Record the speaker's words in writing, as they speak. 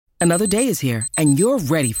Another day is here, and you're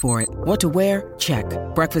ready for it. What to wear? Check.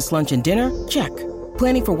 Breakfast, lunch, and dinner? Check.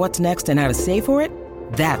 Planning for what's next and how to save for it?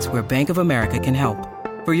 That's where Bank of America can help.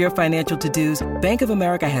 For your financial to-dos, Bank of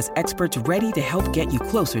America has experts ready to help get you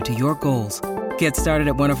closer to your goals. Get started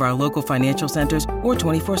at one of our local financial centers or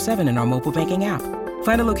 24/7 in our mobile banking app.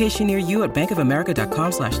 Find a location near you at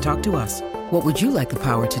bankofamerica.com/talktous. What would you like the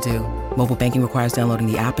power to do? Mobile banking requires downloading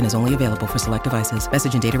the app and is only available for select devices.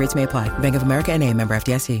 Message and data rates may apply. Bank of America N.A., member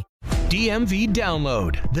FDIC. DMV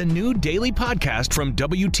Download, the new daily podcast from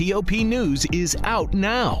WTOP News, is out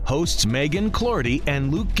now. Hosts Megan Clorty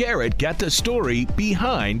and Luke Garrett get the story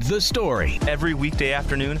behind the story. Every weekday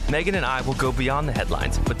afternoon, Megan and I will go beyond the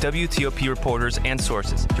headlines with WTOP reporters and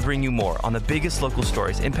sources to bring you more on the biggest local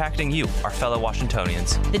stories impacting you, our fellow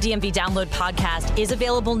Washingtonians. The DMV Download podcast is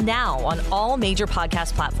available now on all major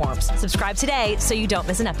podcast platforms. Subscribe today so you don't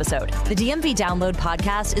miss an episode. The DMV Download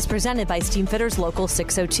podcast is presented by Steamfitters Local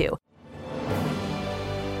 602.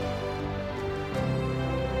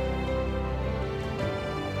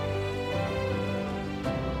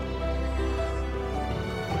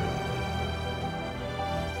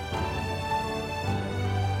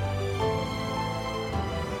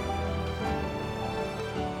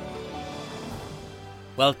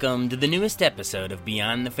 Welcome to the newest episode of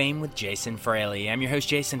Beyond the Fame with Jason Fraley. I'm your host,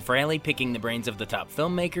 Jason Fraley, picking the brains of the top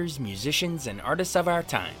filmmakers, musicians, and artists of our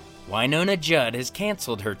time. Wynonna Judd has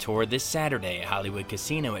canceled her tour this Saturday at Hollywood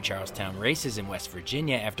Casino at Charlestown Races in West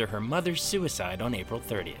Virginia after her mother's suicide on April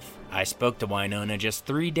 30th. I spoke to Wynonna just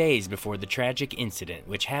 3 days before the tragic incident,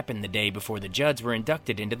 which happened the day before the Judds were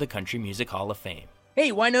inducted into the Country Music Hall of Fame. Hey,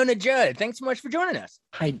 Wynonna Judd, thanks so much for joining us.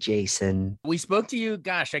 Hi, Jason. We spoke to you,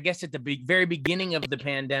 I guess at the very beginning of the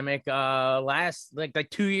pandemic, last like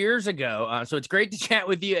 2 years ago. So it's great to chat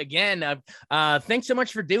with you again. Thanks so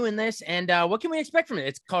much for doing this. And what can we expect from it?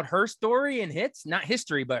 It's called Her Story and Hits, not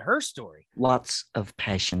history, but her story. Lots of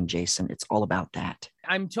passion, Jason. It's all about that.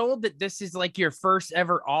 I'm told that this is like your first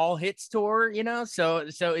ever all hits tour, So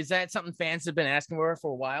is that something fans have been asking for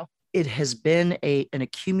a while? It has been an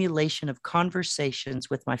accumulation of conversations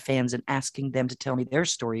with my fans and asking them to tell me their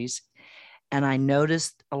stories. And I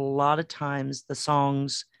noticed a lot of times the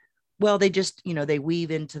songs, well, they just, they weave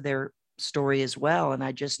into their story as well. And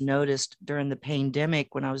I just noticed during the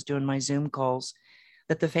pandemic when I was doing my Zoom calls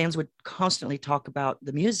that the fans would constantly talk about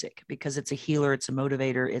the music because it's a healer, it's a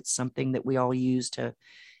motivator, it's something that we all use to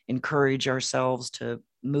encourage ourselves to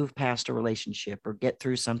move past a relationship or get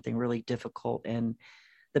through something really difficult and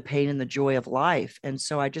the pain and the joy of life. And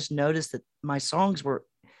so I just noticed that my songs were,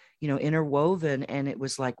 interwoven, and it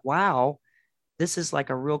was like, wow, this is like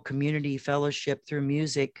a real community fellowship through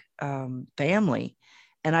music family.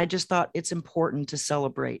 And I just thought it's important to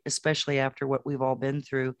celebrate, especially after what we've all been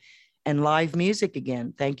through, and live music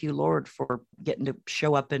again. Thank you, Lord, for getting to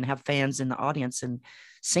show up and have fans in the audience and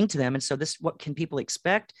sing to them. And so what can people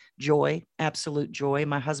expect? Joy, absolute joy.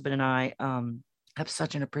 My husband and I, have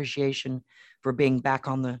such an appreciation for being back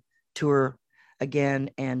on the tour again,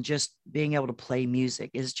 and just being able to play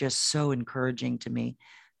music is just so encouraging to me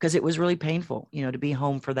because it was really painful, to be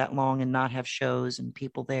home for that long and not have shows and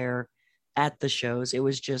people there at the shows. It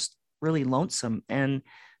was just really lonesome. And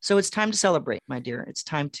so it's time to celebrate, my dear. It's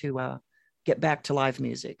time to get back to live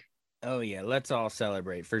music. Oh, yeah. Let's all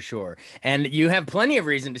celebrate for sure. And you have plenty of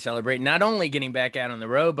reason to celebrate, not only getting back out on the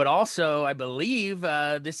road, but also, I believe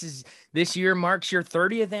this year marks your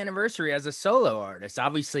 30th anniversary as a solo artist.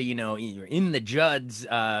 Obviously, you're in the Judds,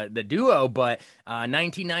 the duo, but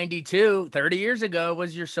 1992, 30 years ago,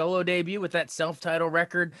 was your solo debut with that self-titled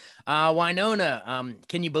record. Wynonna,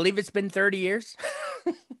 can you believe it's been 30 years?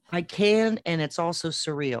 I can, and it's also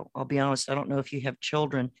surreal. I'll be honest. I don't know if you have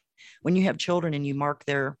children. When you have children and you mark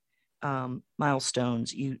their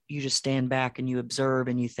milestones, you just stand back and you observe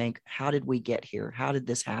and you think, how did we get here? How did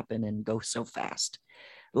this happen and go so fast?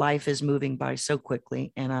 Life is moving by so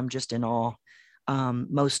quickly, and I'm just in awe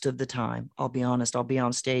most of the time. I'll be honest. I'll be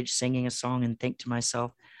on stage singing a song and think to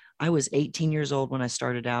myself, I was 18 years old when I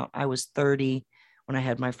started out. I was 30 when I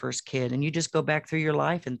had my first kid. And you just go back through your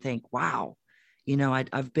life and think, wow,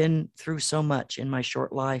 I've been through so much in my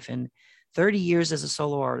short life, and 30 years as a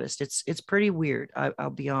solo artist. It's pretty weird. I'll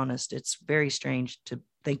be honest. It's very strange to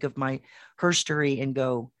think of my history and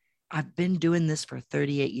go, I've been doing this for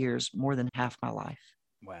 38 years, more than half my life.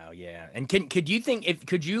 Wow. Yeah. And could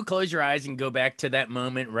you close your eyes and go back to that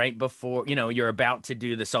moment right before, you're about to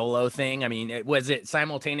do the solo thing? I mean, was it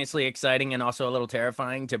simultaneously exciting and also a little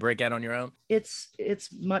terrifying to break out on your own? It's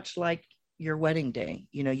much like your wedding day.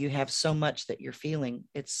 You have so much that you're feeling.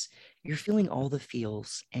 You're feeling all the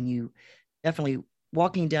feels, and you definitely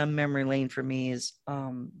walking down memory lane for me is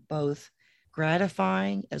both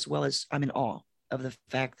gratifying, as well as I'm in awe of the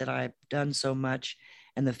fact that I've done so much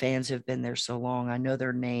and the fans have been there so long. I know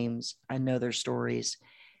their names, I know their stories,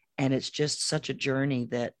 and it's just such a journey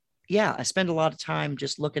that, yeah, I spend a lot of time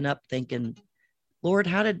just looking up thinking, Lord,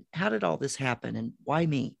 how did all this happen, and why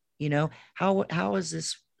me? How is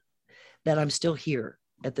this that I'm still here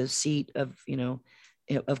at the seat of,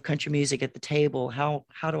 of country music at the table? How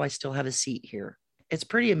do I still have a seat here? It's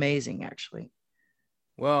pretty amazing, actually.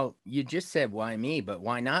 Well, you just said why me, but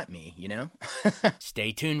why not me,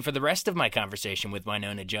 Stay tuned for the rest of my conversation with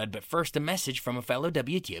Wynonna Judd, but first a message from a fellow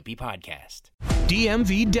WTOP podcast.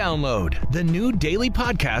 DMV Download, the new daily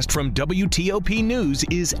podcast from WTOP News,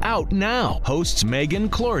 is out now. Hosts Megan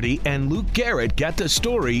Clorty and Luke Garrett get the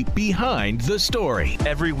story behind the story.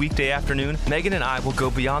 Every weekday afternoon, Megan and I will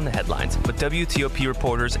go beyond the headlines with WTOP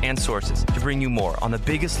reporters and sources to bring you more on the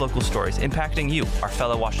biggest local stories impacting you, our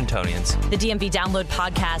fellow Washingtonians. The DMV Download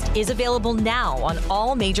podcast is available now on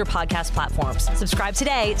all major podcast platforms. Subscribe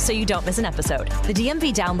today so you don't miss an episode. The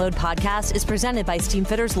DMV Download podcast is presented by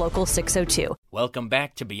Steamfitters Local 602. Welcome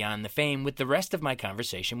back to Beyond the Fame with the rest of my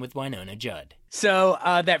conversation with Wynonna Judd. So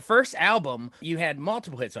that first album, you had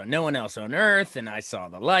multiple hits on No One Else on Earth and I Saw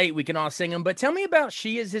the Light. We can all sing them. But tell me about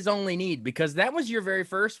She Is His Only Need, because that was your very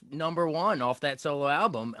first number one off that solo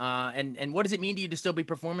album. And what does it mean to you to still be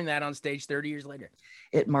performing that on stage 30 years later?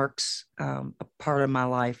 It marks a part of my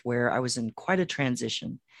life where I was in quite a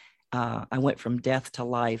transition. I went from death to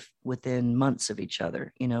life within months of each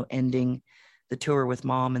other, ending the tour with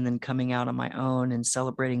Mom and then coming out on my own and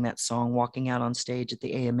celebrating that song, walking out on stage at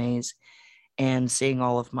the AMAs and seeing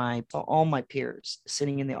all my peers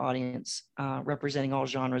sitting in the audience, representing all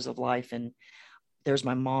genres of life. And there's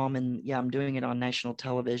my mom, and yeah, I'm doing it on national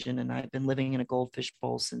television, and I've been living in a goldfish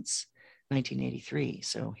bowl since 1983.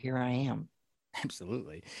 So here I am.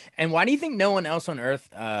 Absolutely. And why do you think No One Else on Earth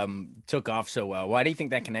took off so well? Why do you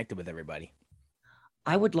think that connected with everybody?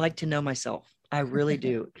 I would like to know myself. I really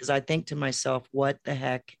do. Because I think to myself, what the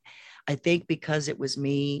heck? I think because it was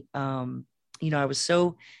me, I was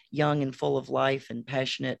so young and full of life and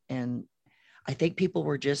passionate. And I think people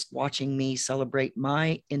were just watching me celebrate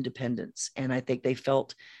my independence. And I think they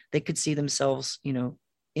felt they could see themselves,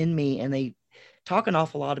 in me. And they talk an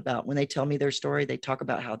awful lot about, when they tell me their story, they talk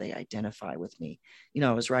about how they identify with me.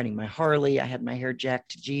 I was riding my Harley. I had my hair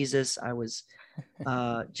jacked to Jesus. I was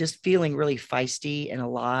just feeling really feisty and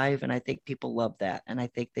alive. And I think people love that. And I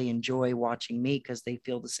think they enjoy watching me because they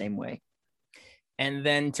feel the same way. And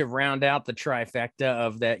then to round out the trifecta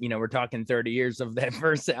of that, we're talking 30 years of that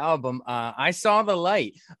first album, I Saw the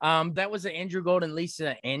Light. That was Andrew Gold and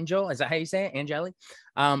Lisa Angel. Is that how you say it? Angeli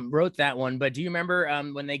wrote that one. But do you remember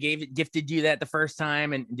when they gifted you that the first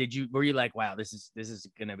time? And were you like, wow, this is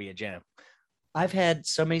going to be a jam? I've had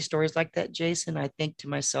so many stories like that, Jason. I think to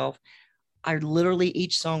myself,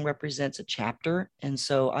 each song represents a chapter. And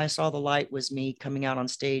so I Saw the Light was me coming out on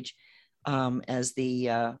stage as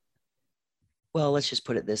the, well, let's just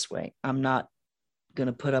put it this way. I'm not going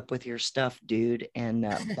to put up with your stuff, dude. And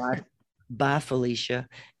bye, Felicia.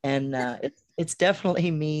 And it's definitely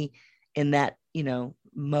me in that,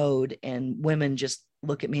 mode. And women just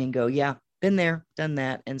look at me and go, yeah, been there, done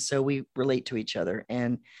that. And so we relate to each other.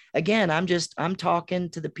 And again, I'm talking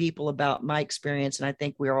to the people about my experience. And I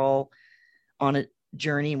think we're all on a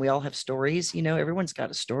journey and we all have stories. Everyone's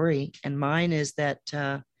got a story. And mine is that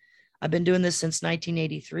I've been doing this since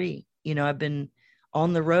 1983. I've been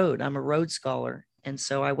on the road. I'm a road scholar. And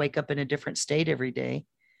so I wake up in a different state every day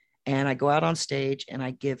and I go out on stage and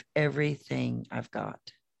I give everything I've got.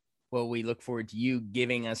 Well, we look forward to you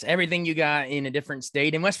giving us everything you got in a different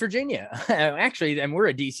state in West Virginia. Actually, and we're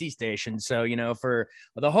a DC station. So, for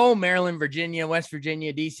the whole Maryland, Virginia, West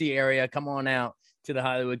Virginia, DC area, come on out to the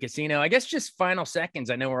Hollywood Casino. I guess just final seconds.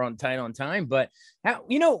 I know we're on tight on time, but how,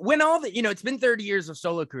 when all the, it's been 30 years of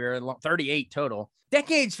solo career, 38 total.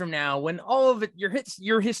 Decades from now, when all of it, your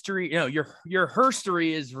history, your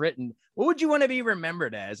herstory is written, what would you want to be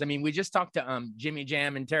remembered as? I mean, we just talked to Jimmy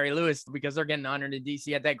Jam and Terry Lewis because they're getting honored in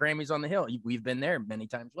DC at that Grammys on the Hill. We've been there many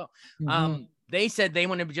times. Well, they said they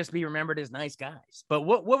want to just be remembered as nice guys. But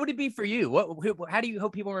what would it be for you? How do you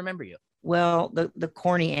hope people remember you? Well, the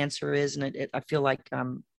corny answer is, and I feel like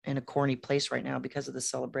I'm in a corny place right now because of the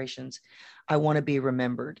celebrations. I want to be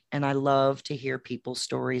remembered. And I love to hear people's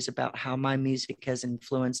stories about how my music has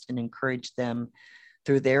influenced and encouraged them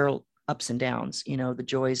through their ups and downs, the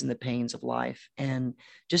joys and the pains of life. And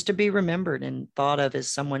just to be remembered and thought of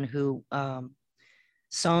as someone who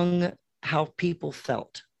sung how people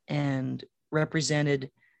felt and represented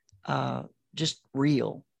just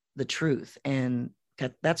the truth. And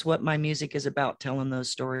that's what my music is about, telling those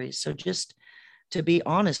stories. So just to be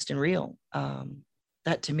honest and real.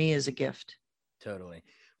 That to me is a gift. Totally.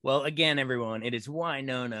 Well, again, everyone, it is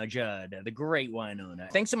Wynonna Judd, the great Wynonna.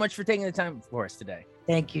 Thanks so much for taking the time for us today.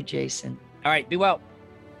 Thank you, Jason. All right, be well.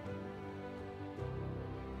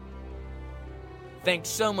 Thanks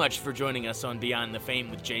so much for joining us on Beyond the Fame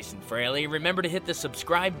with Jason Fraley. Remember to hit the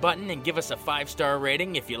subscribe button and give us a 5-star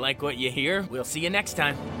rating if you like what you hear. We'll see you next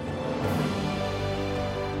time.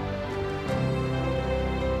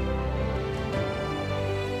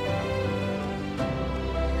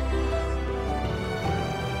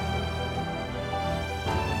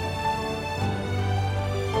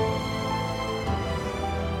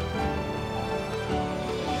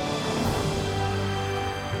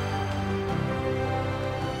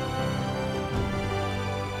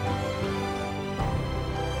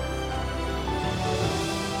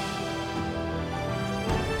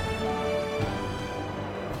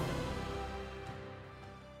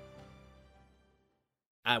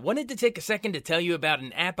 I wanted to take a second to tell you about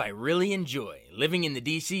an app I really enjoy. Living in the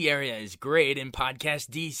DC area is great, and Podcast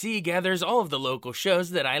DC gathers all of the local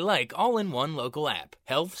shows that I like all in one local app.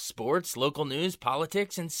 Health, sports, local news,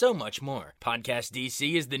 politics, and so much more. Podcast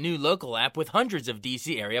DC is the new local app with hundreds of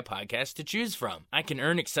DC area podcasts to choose from. I can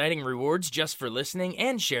earn exciting rewards just for listening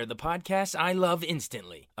and share the podcasts I love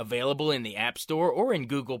instantly. Available in the App Store or in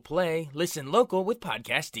Google Play, listen local with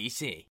Podcast DC.